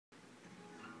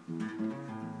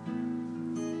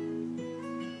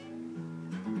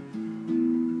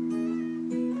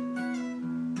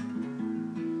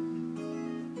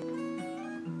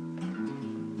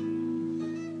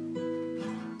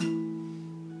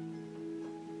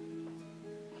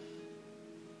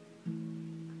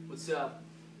What's up?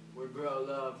 We're Grow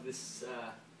Love. This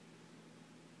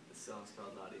song's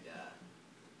called La Di Da.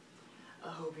 I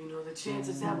hope you know the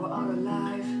chances that we're all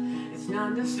alive. It's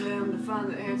none too slim to find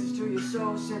the answers to your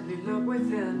soul. Simply look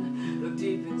within, look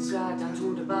deep inside, down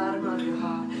to the bottom of your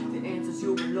heart. The answers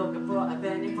you've been looking for have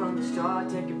been here from the start.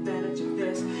 Take advantage of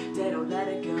this, they don't let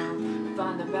it go.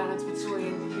 Find the balance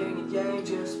between the yin and yang.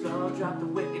 Just flow, drop the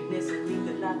wickedness and leave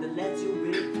the light that lets you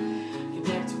be.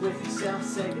 Connect with yourself,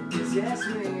 say that this is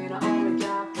me. And I only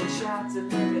got 4 shots to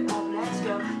live it up, let's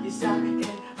go. You stop me in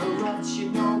a rush, you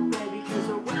know, baby, cause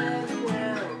the weather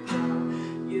will blow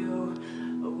you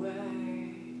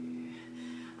away.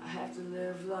 I have to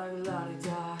live like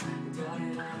la-di-da,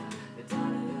 da-di-da,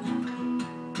 da-di-da.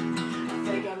 I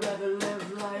think I'd rather live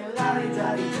like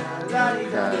la-di-da-di-da,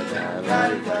 la-di-da-di-da,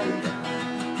 la-di-da-di-da.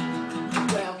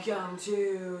 Welcome to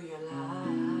your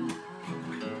life.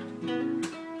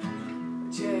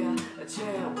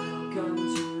 Welcome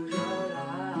to your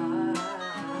life.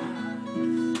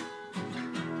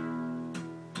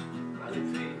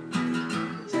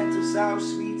 Gentle, soft,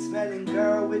 sweet smelling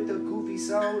girl with the goofy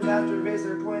soul. Laughter is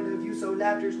her point of view, so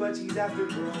laughter's what she's after,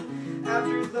 bro.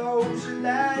 After those, she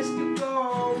likes to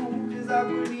go, cause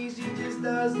awkwardly she just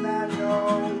does not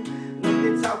know. When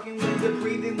they're talking, when they're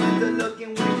breathing, when they're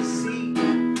looking, when you see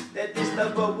that this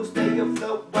love boat will stay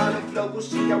afloat while the float will,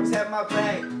 she always have my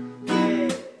back. Yeah.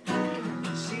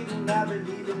 I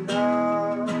believe in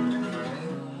love.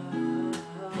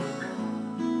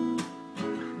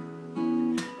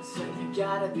 I said you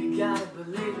gotta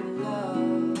believe in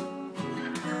love.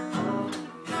 Oh,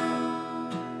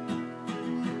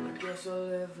 I guess I'll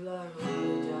live like I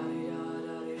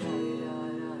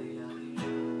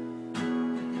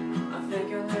think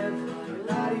I'll live like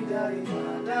la-di-da-di-da,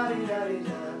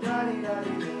 da-di-da-di-da,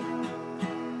 da-di-da-di-da.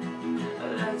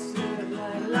 Let's live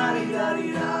like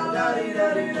la-di-da-di-da,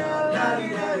 da-di-da-di-da,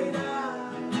 da-di-da-di-da.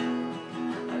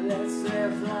 Let's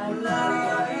live like la-di-da-di-da,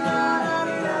 da-di-da-di-da, da-di-da-di-da.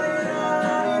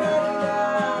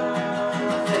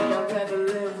 I think I'd rather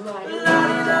live like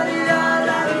la-di-da-di-da,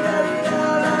 da-di-da-di-da,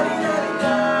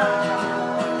 da-di-da-di-da.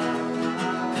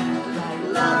 Like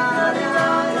la-di-da-di-da,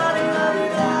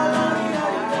 da-di-da-di-da,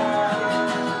 da-di-da-di-da.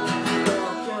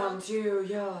 Welcome to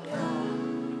your life.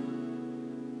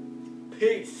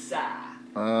 Peace out.